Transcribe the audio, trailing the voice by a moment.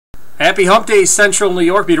Happy Hump Day, Central New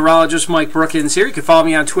York. Meteorologist Mike Brookins here. You can follow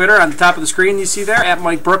me on Twitter on the top of the screen you see there, at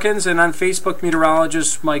Mike Brookins, and on Facebook,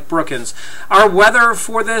 Meteorologist Mike Brookins. Our weather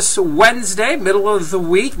for this Wednesday, middle of the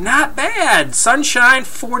week, not bad. Sunshine,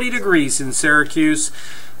 40 degrees in Syracuse.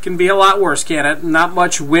 Can be a lot worse, can it? Not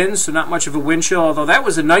much wind, so not much of a wind chill, although that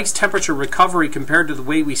was a nice temperature recovery compared to the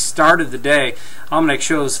way we started the day. Almanac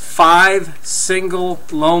shows 5 single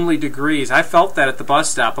lonely degrees. I felt that at the bus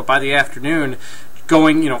stop, but by the afternoon,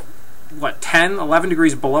 going, 10, 11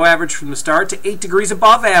 degrees below average from the start to 8 degrees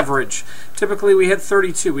above average. Typically we hit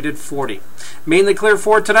 32, we did 40. Mainly clear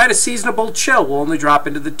for tonight, a seasonable chill will only drop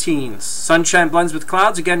into the teens. Sunshine blends with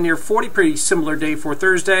clouds, again near 40, pretty similar day for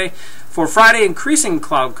Thursday. For Friday, increasing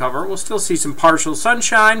cloud cover. We'll still see some partial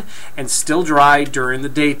sunshine and still dry during the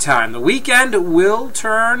daytime. The weekend will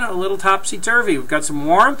turn a little topsy-turvy. We've got some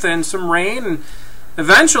warmth and some rain and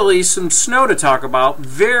eventually some snow to talk about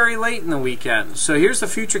very late in the weekend. So here's the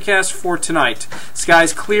futurecast for tonight.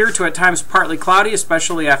 Skies clear to at times partly cloudy,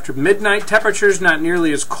 especially after midnight. Temperatures not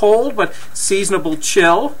nearly as cold, but seasonable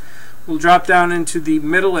chill. We'll drop down into the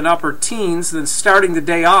middle and upper teens, then starting the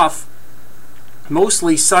day off,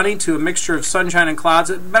 mostly sunny to a mixture of sunshine and clouds.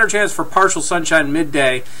 A better chance for partial sunshine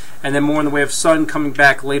midday, and then more in the way of sun coming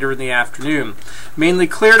back later in the afternoon. Mainly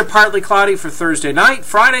clear to partly cloudy for Thursday night.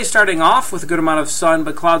 Friday starting off with a good amount of sun,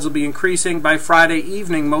 but clouds will be increasing. By Friday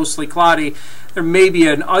evening, mostly cloudy. There may be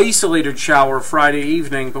an isolated shower Friday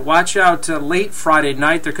evening, but watch out late Friday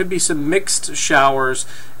night. There could be some mixed showers,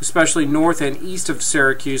 especially north and east of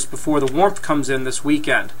Syracuse, before the warmth comes in this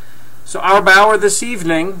weekend. So hour by hour this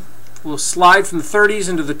evening, we'll slide from the 30s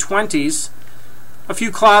into the 20s. A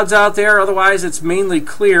few clouds out there, otherwise it's mainly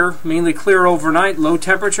clear overnight. Low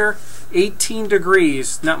temperature, 18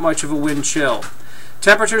 degrees, not much of a wind chill.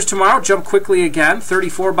 Temperatures tomorrow jump quickly again,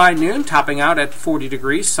 34 by noon, topping out at 40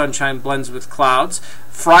 degrees. Sunshine blends with clouds.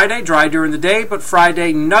 Friday, dry during the day, but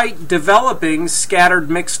Friday night developing scattered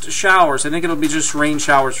mixed showers. I think it'll be just rain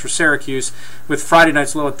showers for Syracuse, with Friday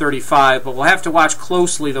night's low at 35, but we'll have to watch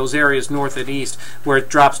closely those areas north and east where it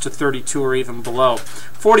drops to 32 or even below.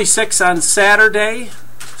 46 on Saturday,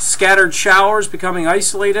 scattered showers becoming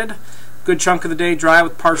isolated. Good chunk of the day dry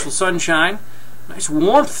with partial sunshine. Nice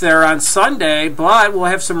warmth there on Sunday, but we'll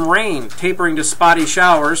have some rain, tapering to spotty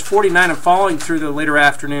showers, 49 and falling through the later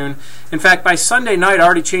afternoon. In fact, by Sunday night,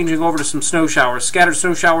 already changing over to some snow showers. Scattered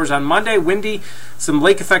snow showers on Monday, windy, some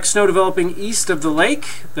lake effect snow developing east of the lake.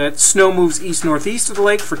 That snow moves east-northeast of the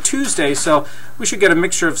lake for Tuesday, so we should get a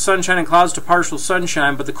mixture of sunshine and clouds to partial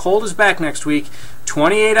sunshine, but the cold is back next week.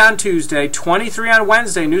 28 on Tuesday, 23 on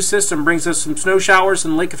Wednesday. New system brings us some snow showers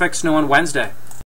and lake effect snow on Wednesday.